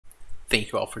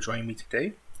Thank you all for joining me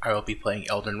today. I will be playing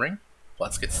Elden Ring.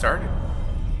 Let's get started.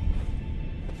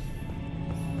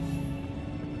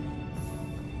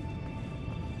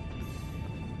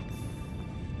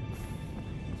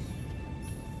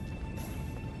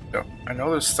 So, I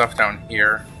know there's stuff down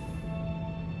here.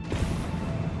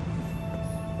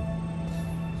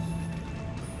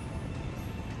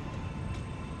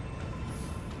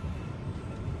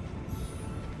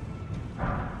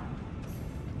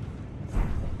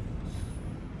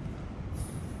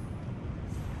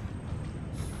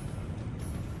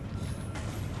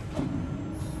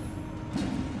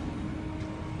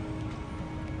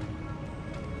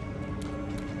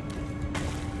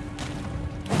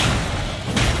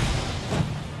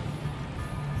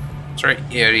 That's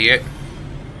right, idiot.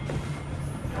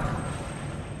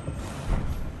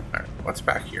 Alright, what's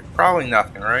back here? Probably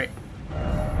nothing, right?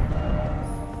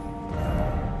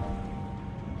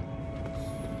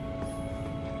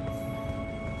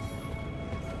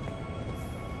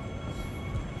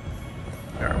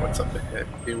 Alright, what's up ahead?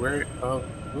 Beware of...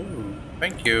 Ooh,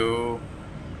 thank you.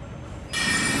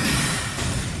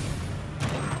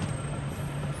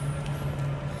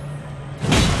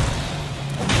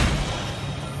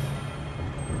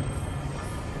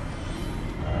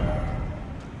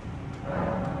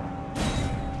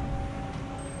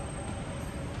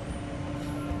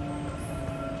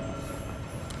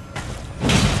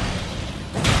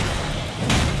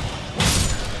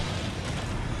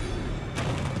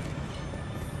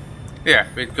 Yeah,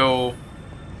 we'd go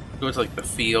to like the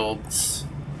fields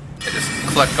and just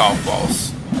collect golf balls.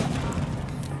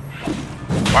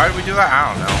 Why did we do that?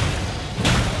 I don't know.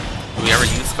 Do we ever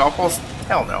use golf balls?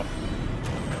 Hell no.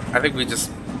 I think we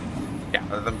just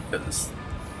gather them because,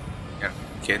 you know,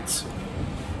 kids.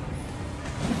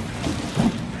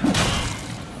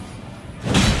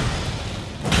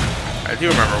 I do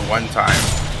remember one time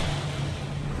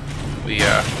we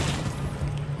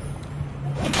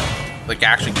like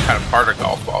actually cut apart a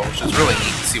golf ball, which is really neat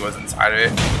to see what's inside of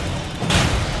it.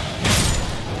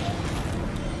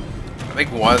 I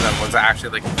think one of them was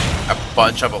actually like a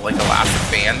bunch of like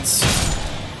elastic bands.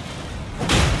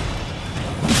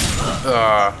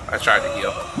 I tried to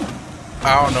heal.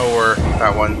 I don't know where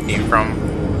that one came from.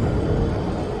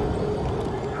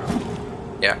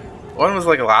 Yeah, one was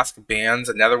like elastic bands.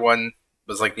 Another one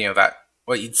was like, you know, that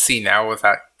what you'd see now with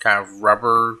that kind of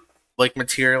rubber like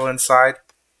material inside.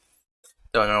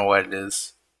 Don't know what it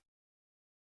is.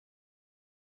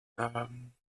 Let's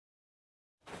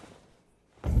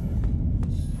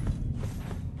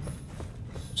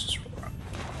just run.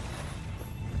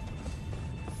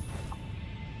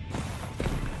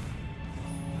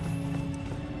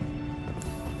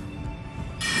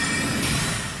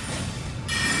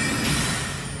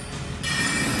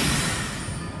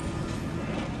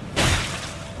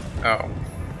 Oh,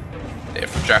 they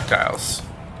have projectiles.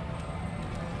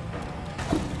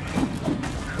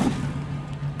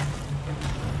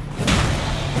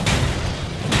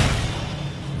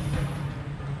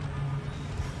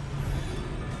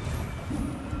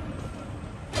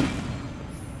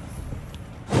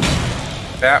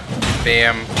 Bap,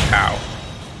 bam, pow.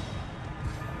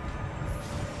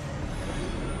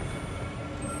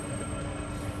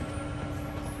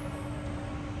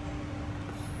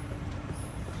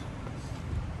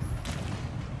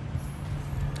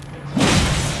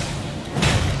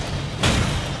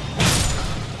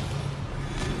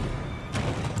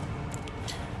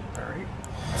 Alright,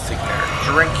 let's take a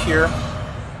drink here.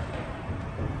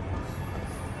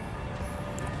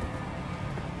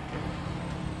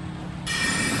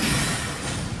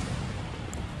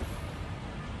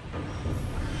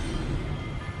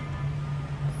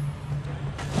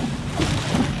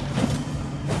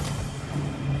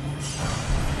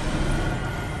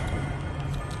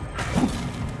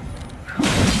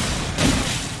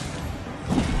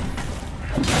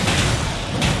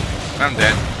 I'm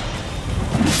dead.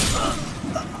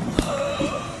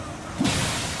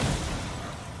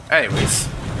 Anyways,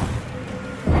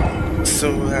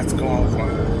 so that's going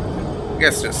on. I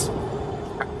guess just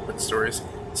quick stories.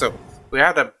 So we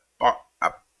had a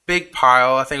big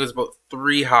pile. I think it was about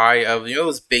 3 high of, you know,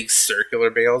 those big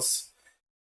circular bales.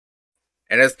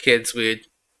 And as kids, we'd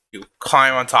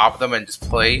climb on top of them and just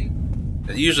play.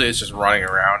 And usually, it's just running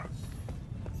around.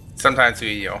 Sometimes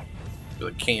we, you know, do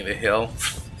the king of the hill.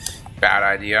 Bad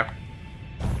idea.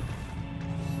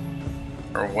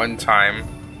 Or one time,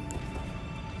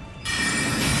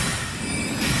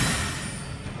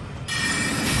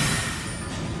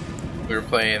 we were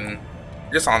playing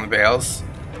just on the bales,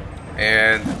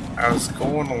 and I was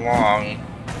going along.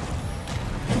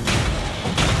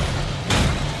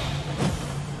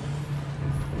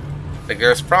 Like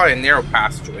there's probably a narrow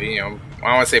passageway, I don't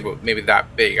want to say about maybe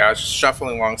that big. I was just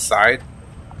shuffling alongside,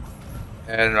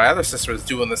 and my other sister was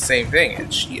doing the same thing,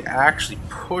 and she actually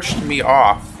pushed me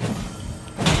off.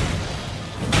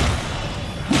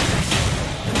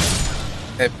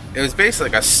 It was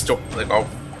basically like a story, like a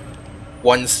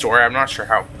one story. I'm not sure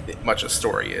how much a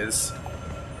story is.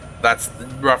 That's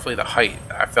roughly the height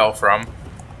I fell from.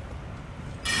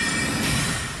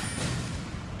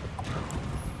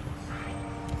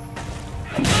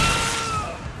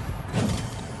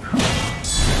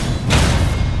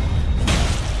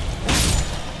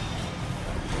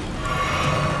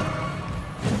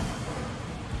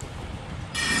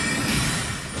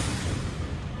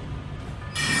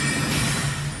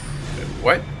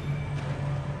 What?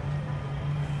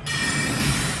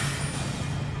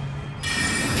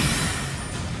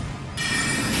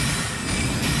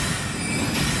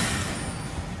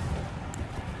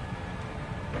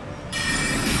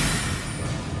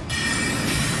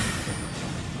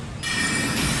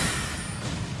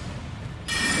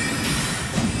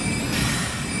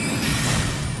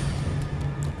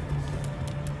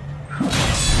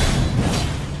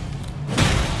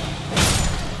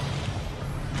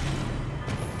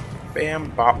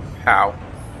 Bam, bop, pow.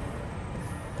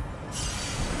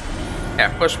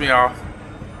 Yeah, pushed me off.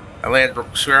 I landed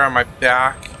square on my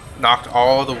back, knocked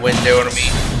all the wind out of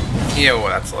me. You know what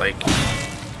that's like.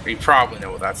 You probably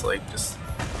know what that's like. Just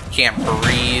can't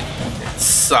breathe. It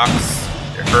sucks.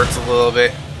 It hurts a little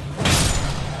bit.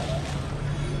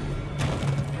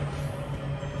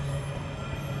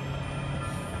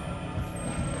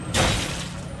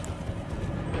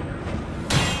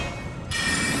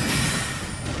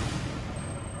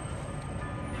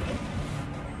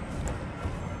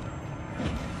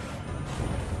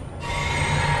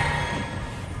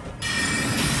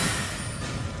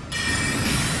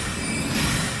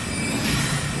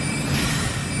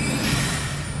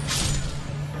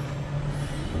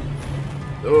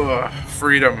 Ugh,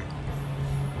 freedom.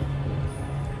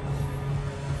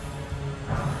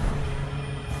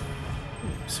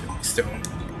 Stone.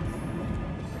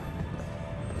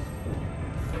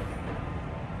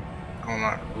 I'm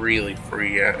not really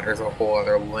free yet. There's a whole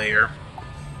other layer.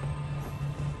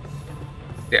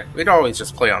 Yeah, we'd always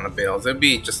just play on the bales. It'd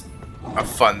be just a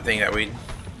fun thing that we'd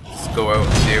just go out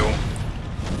and do.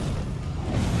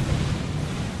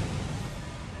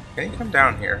 Can you come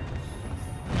down here?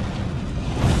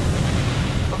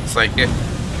 Looks like it.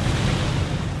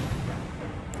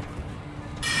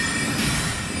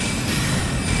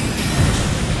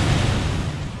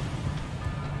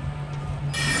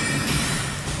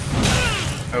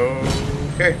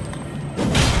 Okay.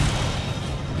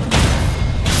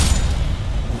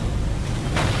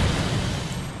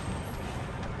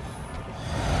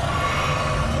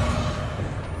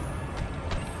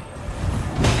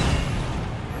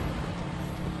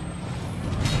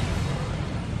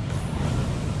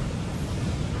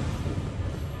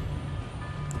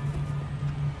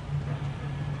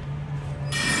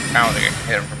 I don't think I can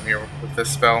hit him from here with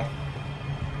this spell.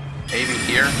 Maybe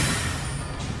here?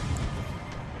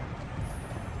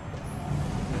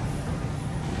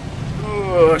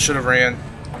 Oh, I should have ran.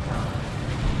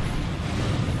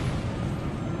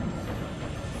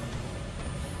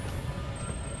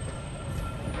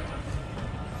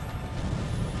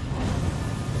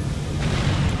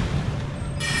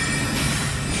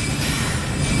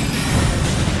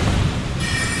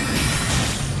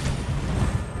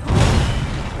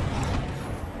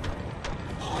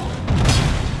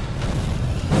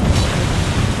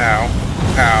 Ow.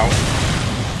 Ow.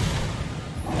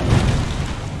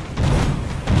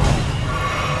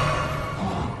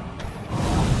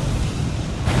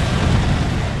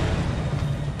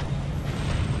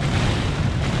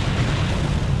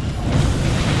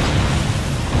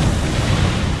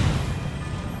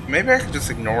 Maybe I can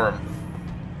just ignore him.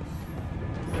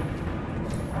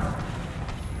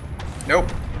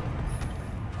 Nope.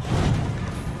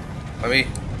 Let me...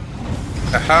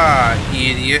 Aha,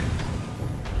 idiot.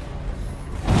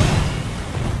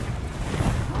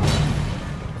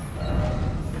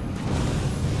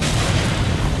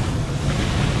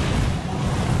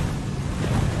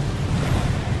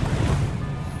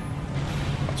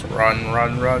 Let's run,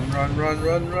 run, run, run, run,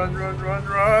 run, run, run, run,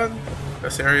 run.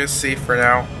 This area is safe for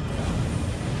now.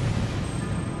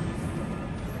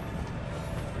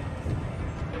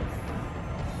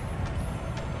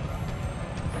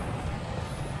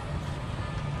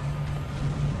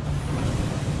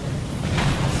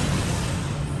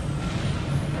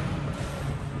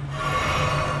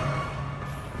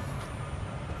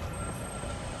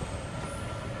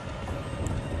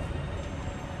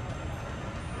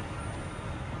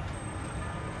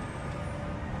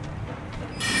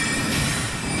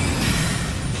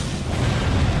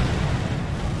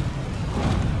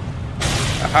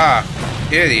 Aha!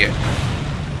 Idiot.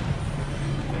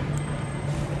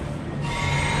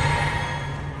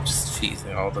 Just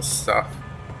teasing all this stuff.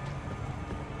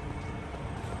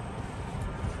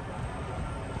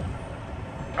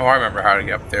 Oh, I remember how to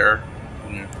get up there.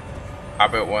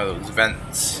 Hop out one of those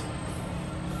vents.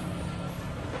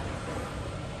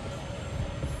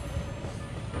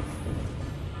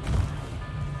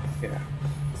 Yeah.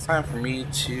 It's time for me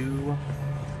to...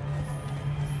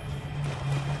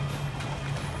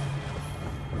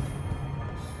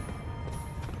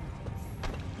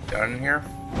 done here.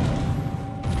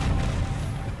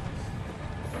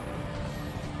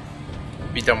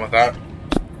 Be done with that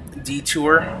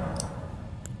detour.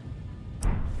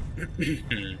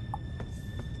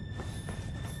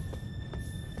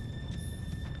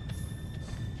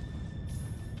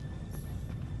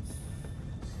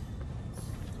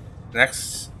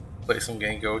 Next place I'm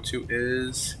gonna go to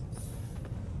is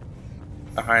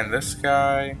behind this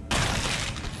guy.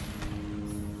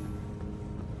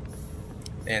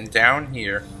 And down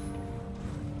here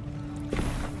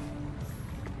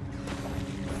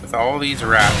with all these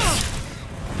rats.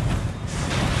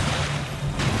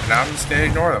 And now I'm just gonna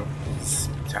ignore them.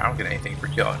 I don't get anything for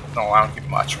killing them. No, I don't get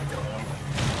much for killing them.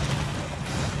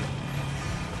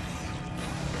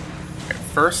 Okay,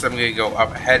 first I'm gonna go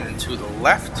up ahead and to the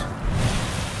left.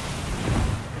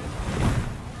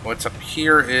 What's up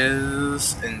here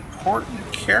is an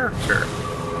important character.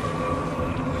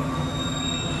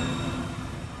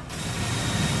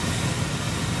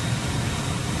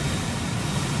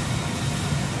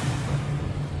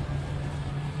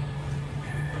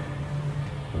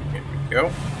 Go.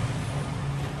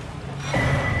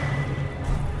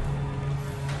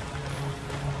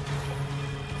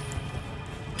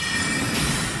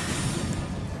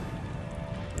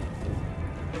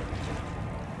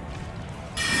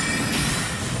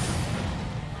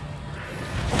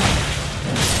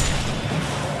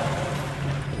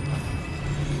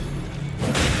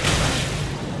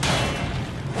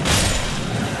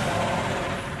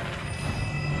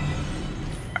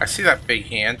 I see that big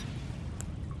hand.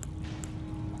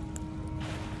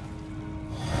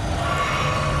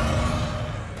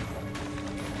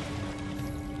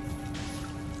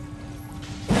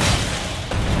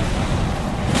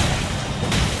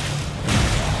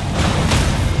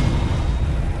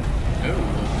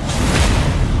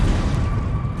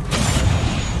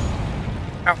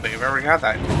 I don't think I've ever had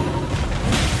that.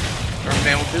 Never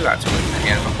been able to do that to a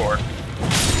hand before.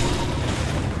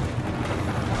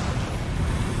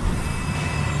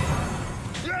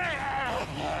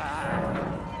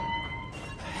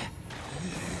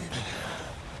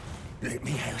 Let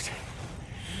me out.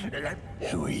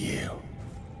 Who are you?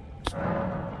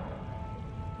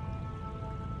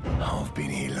 I've been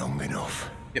here long enough.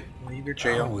 Yep, leave your I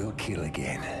jail. will kill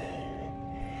again.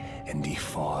 And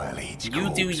defile each You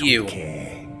do corpse you. with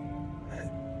care.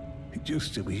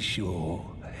 Just to be sure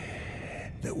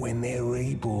that when they're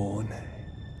reborn,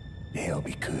 they'll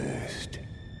be cursed.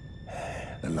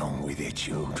 Along with their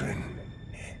children.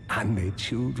 And their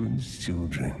children's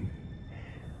children.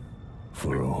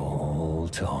 For all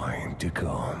time to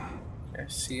come. I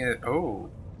see it. Oh.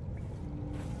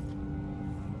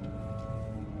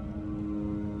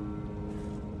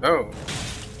 Oh.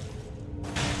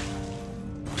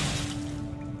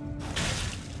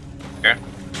 Okay.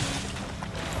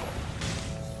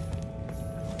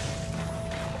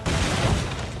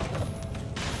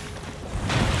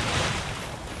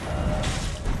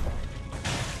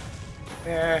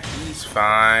 Yeah, he's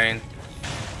fine.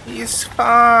 He's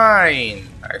fine,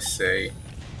 I say.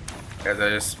 As I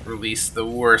just released the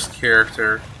worst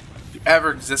character to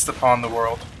ever exist upon the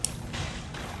world.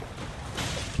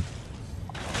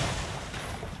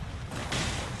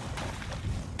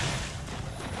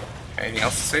 Anything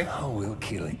else to say? I will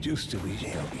kill it just to be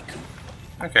held.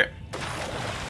 Okay.